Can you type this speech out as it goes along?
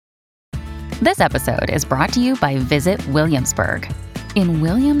This episode is brought to you by Visit Williamsburg. In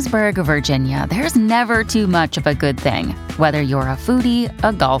Williamsburg, Virginia, there's never too much of a good thing. Whether you're a foodie,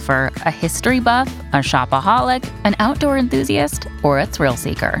 a golfer, a history buff, a shopaholic, an outdoor enthusiast, or a thrill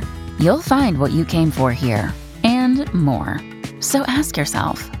seeker, you'll find what you came for here and more. So ask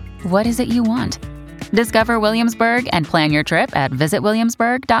yourself, what is it you want? Discover Williamsburg and plan your trip at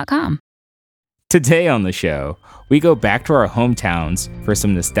visitwilliamsburg.com. Today on the show, we go back to our hometowns for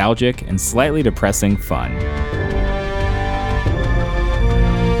some nostalgic and slightly depressing fun.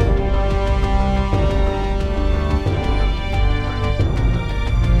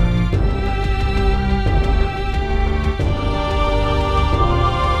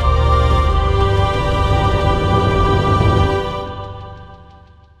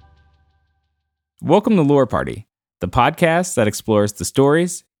 Welcome to Lore Party, the podcast that explores the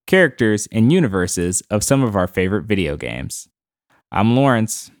stories, characters, and universes of some of our favorite video games. I'm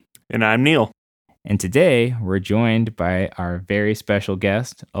Lawrence. And I'm Neil. And today we're joined by our very special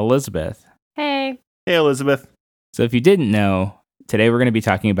guest, Elizabeth. Hey. Hey, Elizabeth. So if you didn't know, today we're going to be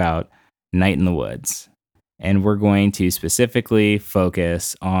talking about Night in the Woods. And we're going to specifically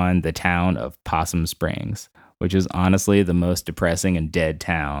focus on the town of Possum Springs, which is honestly the most depressing and dead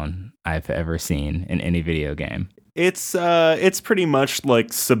town I've ever seen in any video game. It's pretty much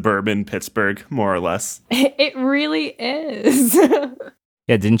like suburban Pittsburgh, more or less. It really is.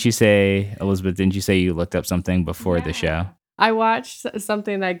 Yeah, Elizabeth, didn't you say you looked up something before the show? I watched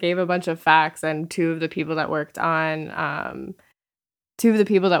something that gave a bunch of facts, and two of the people that worked on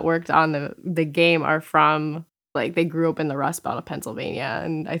the game are from, like, they grew up in the Rust Belt of Pennsylvania,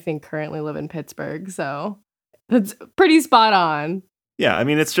 and I think currently live in Pittsburgh, so it's pretty spot on. Yeah, I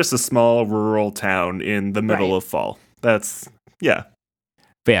mean, it's just a small rural town in the middle of fall. Yeah.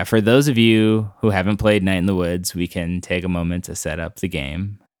 But yeah, for those of you who haven't played Night in the Woods, we can take a moment to set up the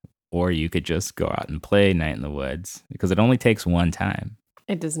game, or you could just go out and play Night in the Woods, because it only takes one time.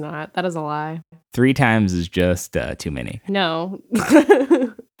 It does not. That is a lie. 3 times is just too many. No.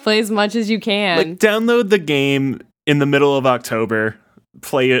 Play as much as you can. Like, download the game in the middle of October,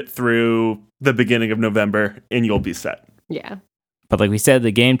 play it through the beginning of November, and you'll be set. Yeah. But like we said,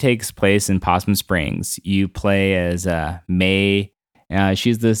 the game takes place in Possum Springs. You play as May.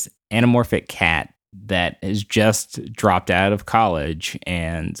 She's this anamorphic cat that has just dropped out of college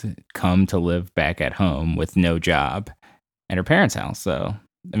and come to live back at home with no job at her parents' house. So,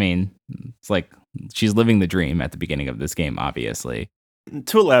 I mean, it's like she's living the dream at the beginning of this game, obviously.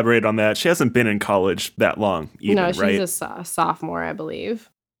 To elaborate on that, she hasn't been in college that long either, no, right? she's a sophomore, I believe.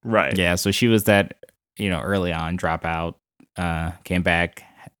 Right. Yeah, so she was that, early on dropout. Came back,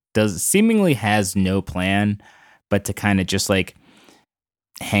 seemingly has no plan but to kind of just like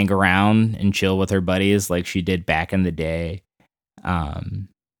hang around and chill with her buddies like she did back in the day.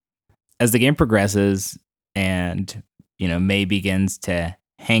 As the game progresses and May begins to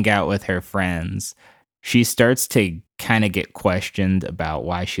hang out with her friends, she starts to kind of get questioned about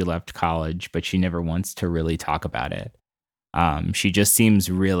why she left college, but she never wants to really talk about it. She just seems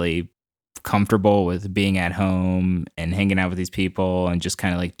really comfortable with being at home and hanging out with these people and just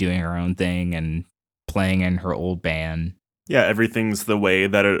kind of like doing her own thing and playing in her old band. Yeah, everything's the way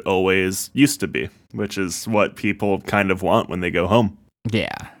that it always used to be, which is what people kind of want when they go home.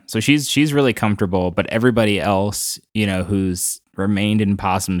 Yeah. So she's really comfortable, but everybody else, who's remained in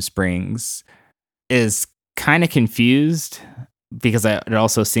Possum Springs is kind of confused because it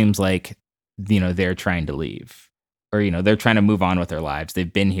also seems like, they're trying to leave. Or, they're trying to move on with their lives.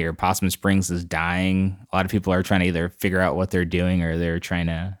 They've been here. Possum Springs is dying. A lot of people are trying to either figure out what they're doing or they're trying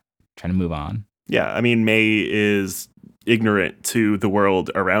to move on. Yeah, I mean, May is ignorant to the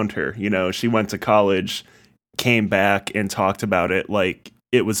world around her. She went to college, came back and talked about it like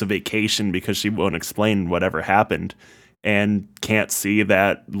it was a vacation because she won't explain whatever happened and can't see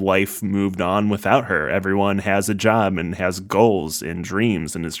that life moved on without her. Everyone has a job and has goals and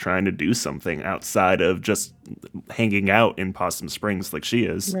dreams and is trying to do something outside of just hanging out in Possum Springs like she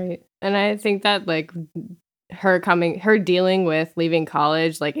is. Right. And I think that like her dealing with leaving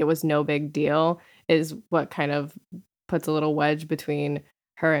college, like it was no big deal, is what kind of puts a little wedge between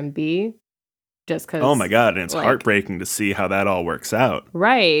her and B. Just because. Oh my God. And it's heartbreaking to see how that all works out.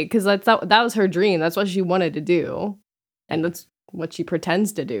 Right. Because that was her dream. That's what she wanted to do. And that's what she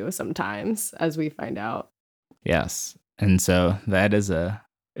pretends to do sometimes, as we find out. Yes. And so it's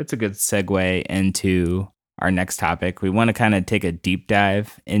a good segue into our next topic. We want to kind of take a deep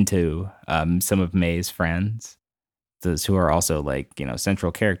dive into some of May's friends, those who are also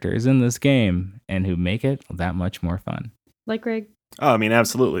central characters in this game and who make it that much more fun. Like Greg. Oh, I mean,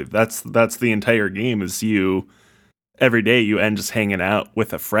 absolutely. That's the entire game, is you every day you end just hanging out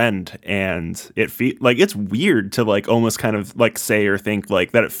with a friend, and it's weird to like almost kind of like say or think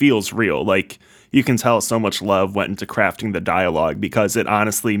like that it feels real. Like you can tell so much love went into crafting the dialogue, because it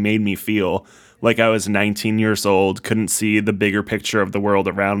honestly made me feel like I was 19 years old, couldn't see the bigger picture of the world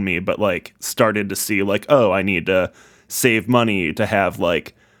around me, but like started to see like, oh, I need to save money to have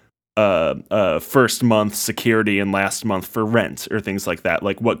like first month security and last month for rent or things like that.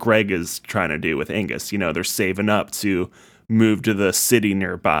 Like what Greg is trying to do with Angus. You know, they're saving up to move to the city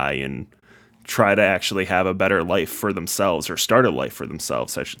nearby and try to actually have a better life for themselves, or start a life for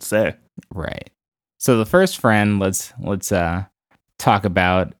themselves, I should say. Right. So the first friend let's talk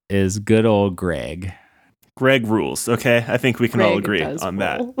about is good old Greg. Greg rules, okay? I think we can all agree on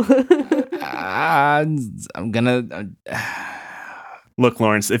that. I'm gonna... Look,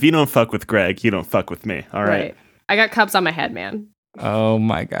 Lawrence, if you don't fuck with Greg, you don't fuck with me, all right? I got cups on my head, man. Oh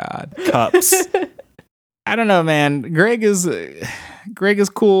my God. Cups. I don't know, man. Greg is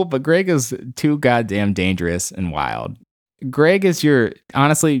cool, but Greg is too goddamn dangerous and wild. Greg is your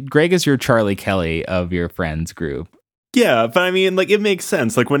Charlie Kelly of your friends group. Yeah, but I mean, like, it makes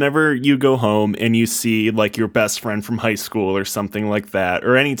sense. Like, whenever you go home and you see, like, your best friend from high school or something like that,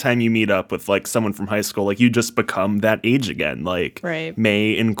 or anytime you meet up with, like, someone from high school, like, you just become that age again. Like, right.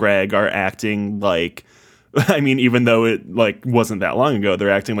 May and Greg are acting like, I mean, even though it, like, wasn't that long ago, they're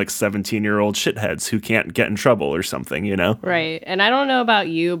acting like 17-year-old shitheads who can't get in trouble or something, you know? Right. And I don't know about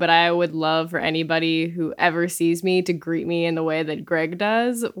you, but I would love for anybody who ever sees me to greet me in the way that Greg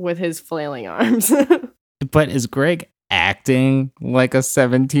does, with his flailing arms. But is Greg acting like a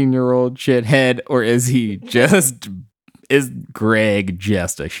 17-year-old shithead, or is Greg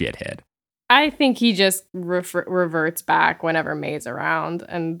just a shithead? I think he just reverts back whenever May's around,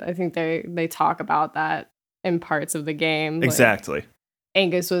 and I think they talk about that in parts of the game. Exactly. Like,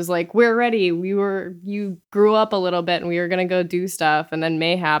 Angus was like, "We're ready. You grew up a little bit, and we were gonna go do stuff," and then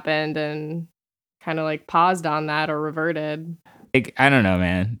May happened, and kind of like paused on that or reverted. I don't know,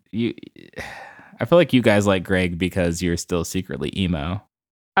 man. I feel like you guys like Greg because you're still secretly emo.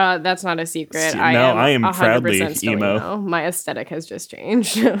 That's not a secret. I am proudly emo. My aesthetic has just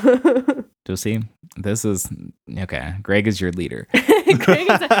changed. So see, this is okay. Greg is your leader. But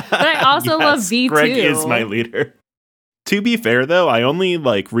I also love B too. Greg is my leader. To be fair, though, I only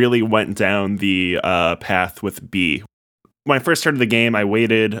like really went down the path with B. When I first started the game, I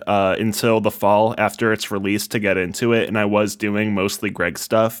waited until the fall after its release to get into it, and I was doing mostly Greg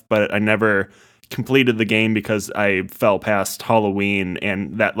stuff, but I never completed the game because I fell past Halloween,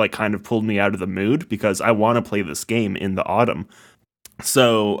 and that like kind of pulled me out of the mood, because I want to play this game in the autumn.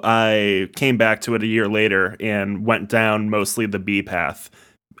 So I came back to it a year later and went down mostly the B path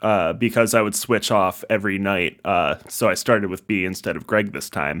because I would switch off every night. So I started with B instead of Greg this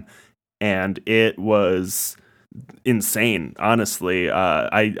time, and it was insane, honestly.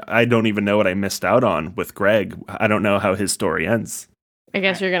 I don't even know what I missed out on with Greg. I don't know how his story ends. I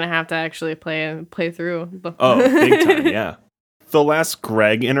guess you're gonna have to actually play through. Oh, big time, yeah. The last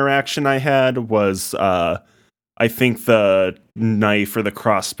Greg interaction I had was, I think the knife or the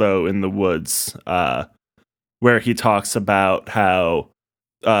crossbow in the woods, where he talks about how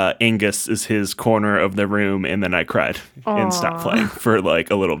Angus is his corner of the room, and then I cried and stopped playing for like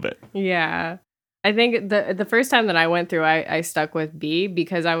a little bit. Yeah. I think the first time that I went through, I stuck with B,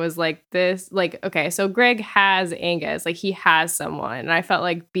 because I was like okay, so Greg has Angus, like he has someone, and I felt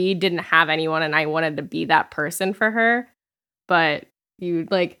like B didn't have anyone, and I wanted to be that person for her. But you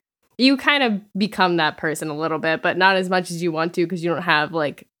kind of become that person a little bit, but not as much as you want to, because you don't have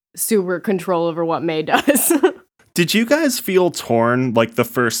like super control over what May does. Did you guys feel torn like the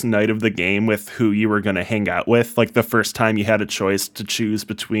first night of the game with who you were going to hang out with? Like the first time you had a choice to choose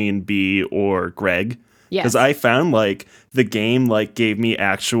between B or Greg? Yes. Because I found like the game like gave me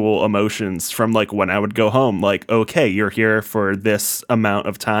actual emotions from like when I would go home. Like, okay, you're here for this amount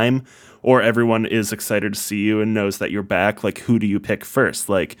of time, or everyone is excited to see you and knows that you're back. Like, who do you pick first?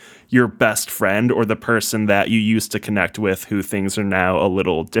 Like your best friend or the person that you used to connect with who things are now a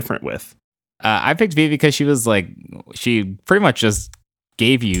little different with? I picked V because she pretty much just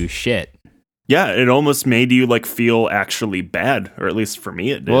gave you shit. Yeah, it almost made you like feel actually bad, or at least for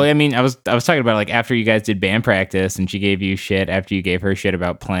me it did. Well, I mean, I was talking about like after you guys did band practice and she gave you shit after you gave her shit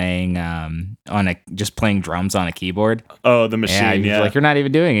about playing just playing drums on a keyboard. Oh, the machine, yeah. Like, you're not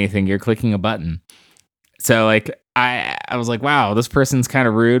even doing anything, you're clicking a button. So like I was like, wow, this person's kind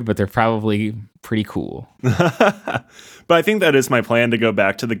of rude, but they're probably pretty cool. But I think that is my plan, to go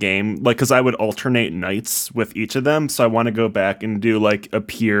back to the game, like, because I would alternate nights with each of them. So I want to go back and do like a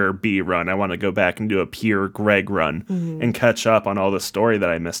pure B run. I want to go back and do a pure Greg run and catch up on all the story that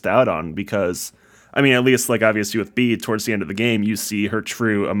I missed out on, because I mean, at least like obviously with Bee, towards the end of the game, you see her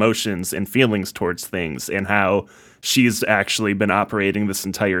true emotions and feelings towards things and how she's actually been operating this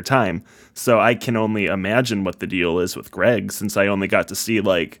entire time. So I can only imagine what the deal is with Greg, since I only got to see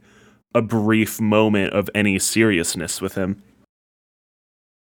like a brief moment of any seriousness with him.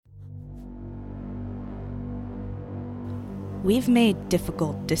 We've made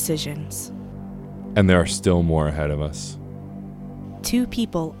difficult decisions. And there are still more ahead of us. 2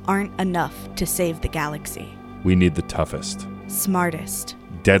 people aren't enough to save the galaxy. We need the toughest, Smartest.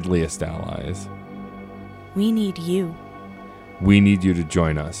 deadliest allies. We need you. We need you to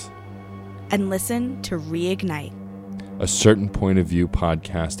join us. And listen to Reignite. A certain point of view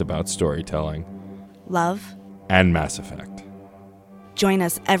podcast about storytelling Love. and Mass Effect. Join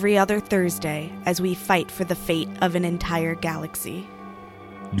us every other Thursday as we fight for the fate of an entire galaxy.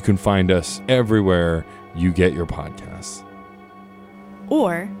 You can find us everywhere you get your podcasts.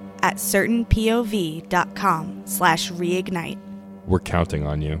 Or at certainpov.com/reignite. We're counting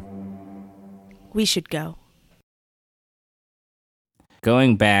on you. We should go.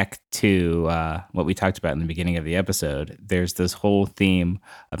 Going back to what we talked about in the beginning of the episode, there's this whole theme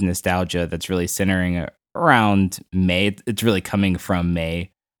of nostalgia that's really centering around May. It's really coming from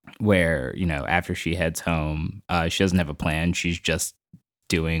May, where, you know, after she heads home, she doesn't have a plan. She's just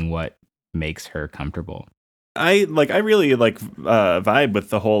doing what makes her comfortable. I really vibe with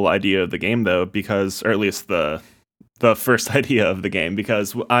the whole idea of the game though, because, or at least the first idea of the game,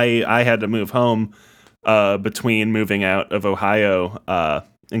 because I had to move home between moving out of Ohio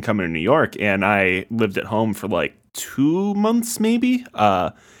and coming to New York, and I lived at home for like 2 months maybe,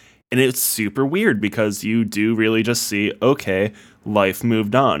 and it's super weird because you do really just see, okay, life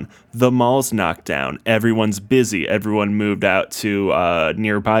moved on, the mall's knocked down, everyone's busy, everyone moved out to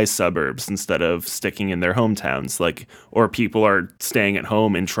nearby suburbs instead of sticking in their hometowns, like, or people are staying at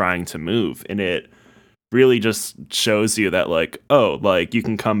home and trying to move, and it really just shows you that, like, oh, like, you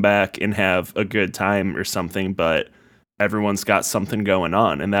can come back and have a good time or something, but everyone's got something going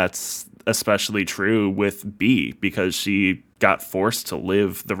on. And that's especially true with Bee, because she got forced to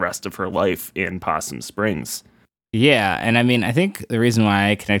live the rest of her life in Possum Springs. Yeah, and I mean, I think the reason why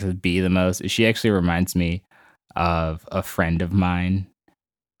I connect with Bee the most is she actually reminds me of a friend of mine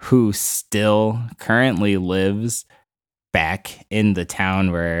who still currently lives back in the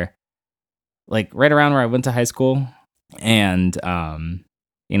town where, like, right around where I went to high school. And,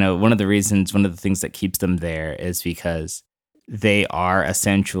 you know, one of the things that keeps them there is because they are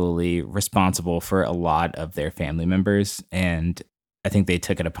essentially responsible for a lot of their family members. And I think they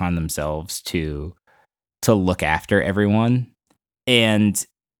took it upon themselves to look after everyone. And,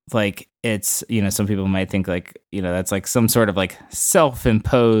 like, it's, you know, some people might think, like, you know, that's like some sort of like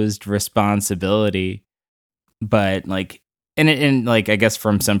self-imposed responsibility. But, like, and like, I guess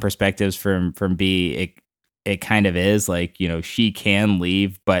from some perspectives from Bee, it kind of is like, you know, she can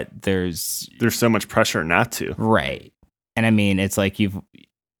leave, but there's so much pressure not to. Right. And I mean, it's like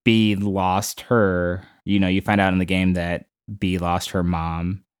Bee lost her, you know, you find out in the game that Bee lost her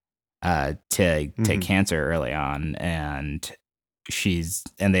mom to cancer early on, and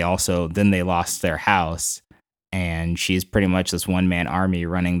they lost their house, and she's pretty much this one-man army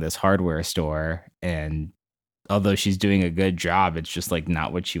running this hardware store. And although she's doing a good job, it's just like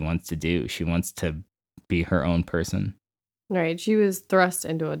not what she wants to do. She wants to be her own person. Right. She was thrust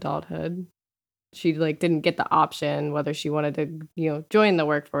into adulthood. She like didn't get the option whether she wanted to, you know, join the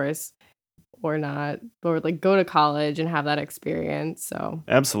workforce or not, or like go to college and have that experience. So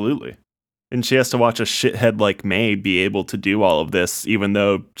absolutely. And she has to watch a shithead like May be able to do all of this, even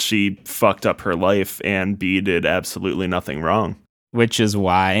though she fucked up her life and Bee did absolutely nothing wrong. Which is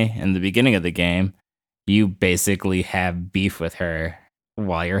why in the beginning of the game, you basically have beef with her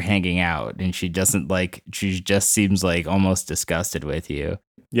while you're hanging out, and she just seems like almost disgusted with you.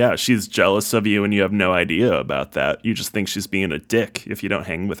 Yeah, she's jealous of you and you have no idea about that. You just think she's being a dick if you don't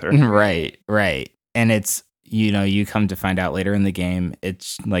hang with her. Right. And it's, you know, you come to find out later in the game,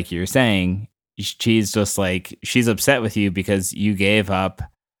 it's like you're saying, she's just like, she's upset with you because you gave up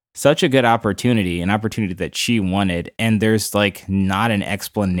such a good opportunity, an opportunity that she wanted, and there's like not an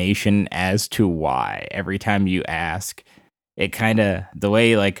explanation as to why. Every time you ask, it kind of, the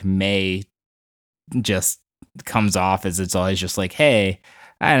way like May just comes off as it's always just like, hey,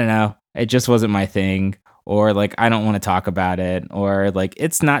 I don't know, it just wasn't my thing, or like, I don't want to talk about it, or like,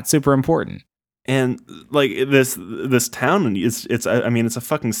 it's not super important. And like this town it's I mean, it's a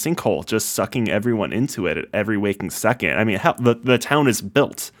fucking sinkhole just sucking everyone into it at every waking second. I mean, the town is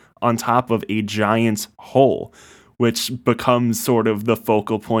built on top of a giant hole, which becomes sort of the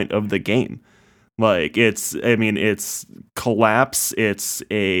focal point of the game. Like it's collapse, it's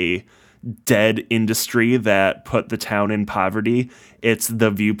a dead industry that put the town in poverty. It's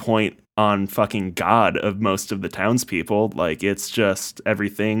the viewpoint on fucking God of most of the townspeople. Like, it's just,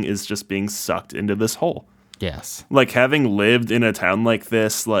 everything is just being sucked into this hole. Yes. Like, having lived in a town like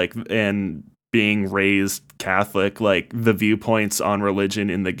this, like, and being raised Catholic, like, the viewpoints on religion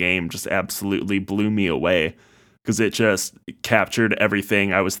in the game just absolutely blew me away, because it just captured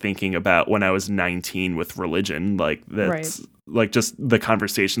everything I was thinking about when I was 19 with religion. Like, that's like just the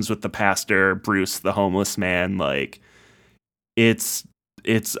conversations with the pastor, Bruce, the homeless man. Like, it's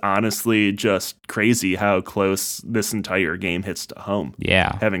honestly just crazy how close this entire game hits to home.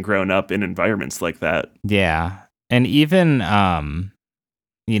 Yeah. Having grown up in environments like that. Yeah. And even,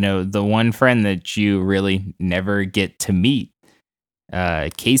 the one friend that you really never get to meet,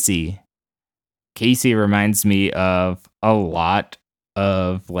 Casey. Casey reminds me of a lot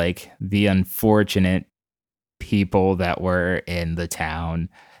of like the unfortunate people that were in the town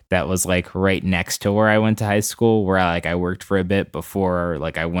that was like right next to where I went to high school, where I worked for a bit before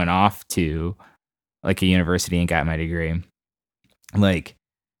like I went off to like a university and got my degree. Like,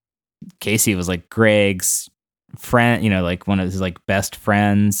 Casey was like Greg's friend, like one of his like best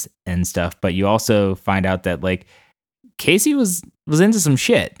friends and stuff. But you also find out that like Casey was into some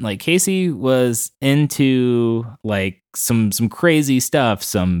shit. Like, Casey was into like some crazy stuff,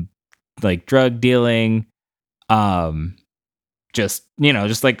 some like drug dealing, just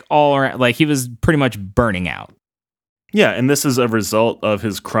like all around, like he was pretty much burning out. Yeah, and this is a result of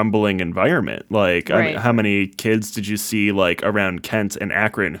his crumbling environment. Like, Right. I mean, how many kids did you see like around Kent and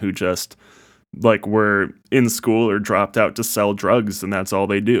Akron who just like were in school or dropped out to sell drugs, and that's all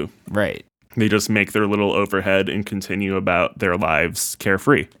they do? Right. They just make their little overhead and continue about their lives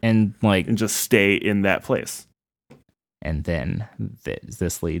carefree And like, and just stay in that place. and then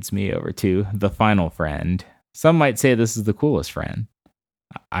this leads me over to the final friend. Some might say this is the coolest friend.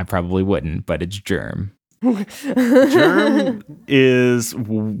 I probably wouldn't, but it's Germ. Germ is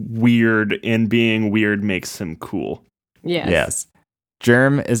weird, and being weird makes him cool. Yes.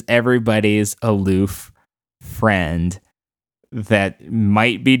 Germ is everybody's aloof friend that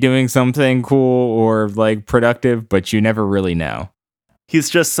might be doing something cool or like productive, but you never really know. He's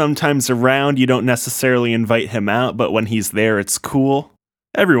just sometimes around. You don't necessarily invite him out, but when he's there, it's cool.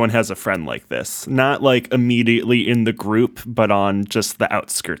 Everyone has a friend like this. Not like immediately in the group, but on just the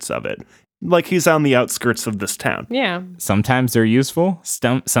outskirts of it. Like, he's on the outskirts of this town. Yeah. Sometimes they're useful.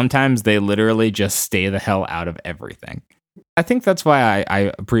 Sometimes they literally just stay the hell out of everything. I think that's why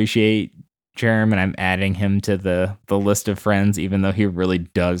I appreciate Germ, and I'm adding him to the list of friends, even though he really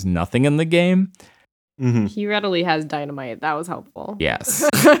does nothing in the game. Mm-hmm. He readily has dynamite. That was helpful. Yes.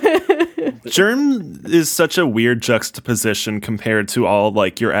 Germ is such a weird juxtaposition compared to all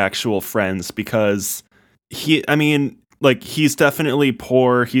like your actual friends, because he's definitely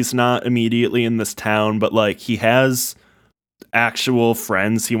poor. He's not immediately in this town, but like he has actual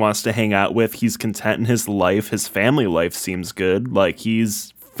friends he wants to hang out with. He's content in his life. His family life seems good. Like,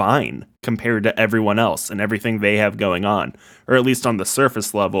 he's fine compared to everyone else and everything they have going on, or at least on the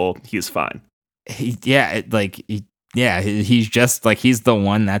surface level, he's fine. He's just like, he's the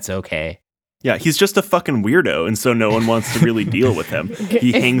one that's okay. Yeah, he's just a fucking weirdo, and so no one wants to really deal with him.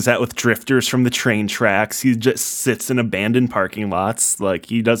 He hangs out with drifters from the train tracks. He just sits in abandoned parking lots. Like,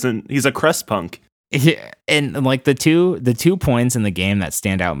 he's a crust punk. Yeah, and like the two points in the game that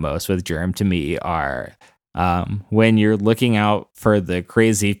stand out most with Germ to me are when you're looking out for the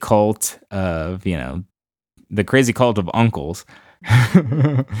crazy cult of uncles.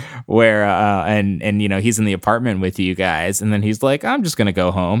 Where he's in the apartment with you guys, and then he's like, I'm just gonna go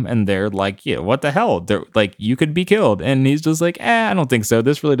home, and they're like, yeah, what the hell, they're like, you could be killed, and he's just like, I don't think so,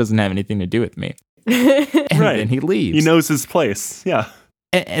 this really doesn't have anything to do with me. And then he leaves. He knows his place. Yeah.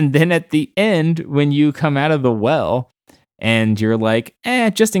 And then at the end, when you come out of the well and you're like,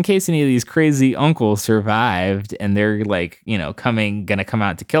 just in case any of these crazy uncles survived and they're like, gonna come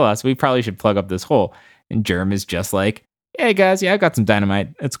out to kill us, we probably should plug up this hole. And Germ is just like, hey guys, I got some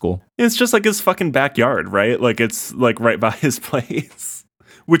dynamite. It's cool. It's just like his fucking backyard, right? Like, it's like right by his place,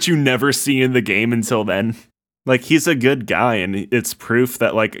 which you never see in the game until then. Like, he's a good guy, and it's proof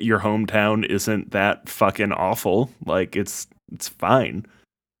that like your hometown isn't that fucking awful. Like, it's fine.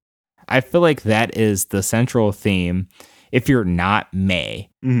 I feel like that is the central theme. If you're not May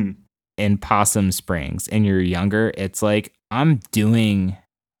in Possum Springs and you're younger, it's like, I'm doing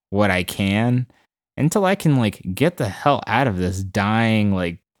what I can until I can like get the hell out of this dying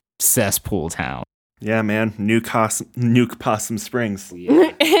like cesspool town. Yeah, man. Nuke Possum Springs.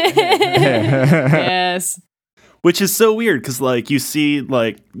 Yes. Which is so weird because, like, you see,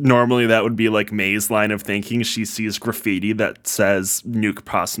 like, normally that would be, like, May's line of thinking. She sees graffiti that says Nuke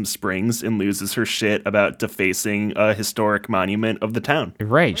Possum Springs and loses her shit about defacing a historic monument of the town.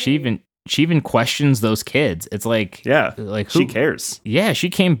 Right. She even questions those kids. It's like, Yeah, like she cares. Yeah,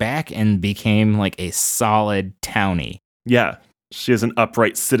 she came back and became like a solid townie. Yeah, she is an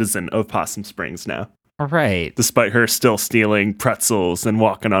upright citizen of Possum Springs now, Right. despite her still stealing pretzels and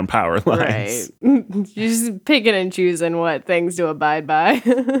walking on power lines. Right. She's picking and choosing what things to abide by.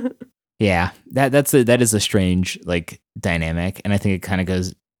 Yeah, that is a strange like dynamic, and I think it kind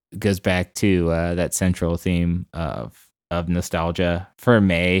of goes back to that central theme of nostalgia for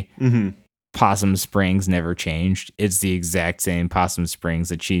May. Mm-hmm. Possum Springs never changed. It's the exact same Possum Springs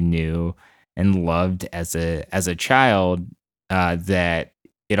that she knew and loved as a child. That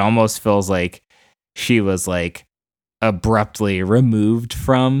it almost feels like she was like abruptly removed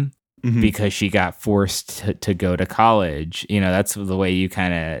from Mm-hmm. because she got forced to go to college. You know, that's the way you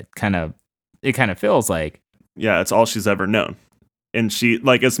kind of feels like. Yeah, it's all she's ever known. And she,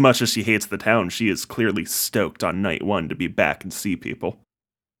 like, as much as she hates the town, she is clearly stoked on night one to be back and see people.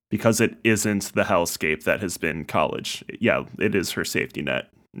 Because it isn't the hellscape that has been college. Yeah, it is her safety net,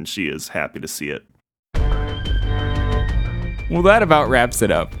 and she is happy to see it. Well, that about wraps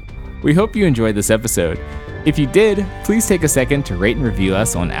it up. We hope you enjoyed this episode. If you did, please take a second to rate and review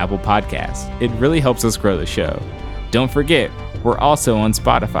us on Apple Podcasts. It really helps us grow the show. Don't forget, we're also on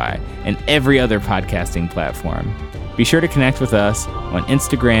Spotify and every other podcasting platform. Be sure to connect with us on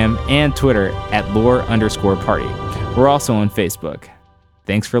Instagram and Twitter at lore_party. We're also on Facebook.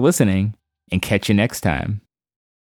 Thanks for listening, and catch you next time.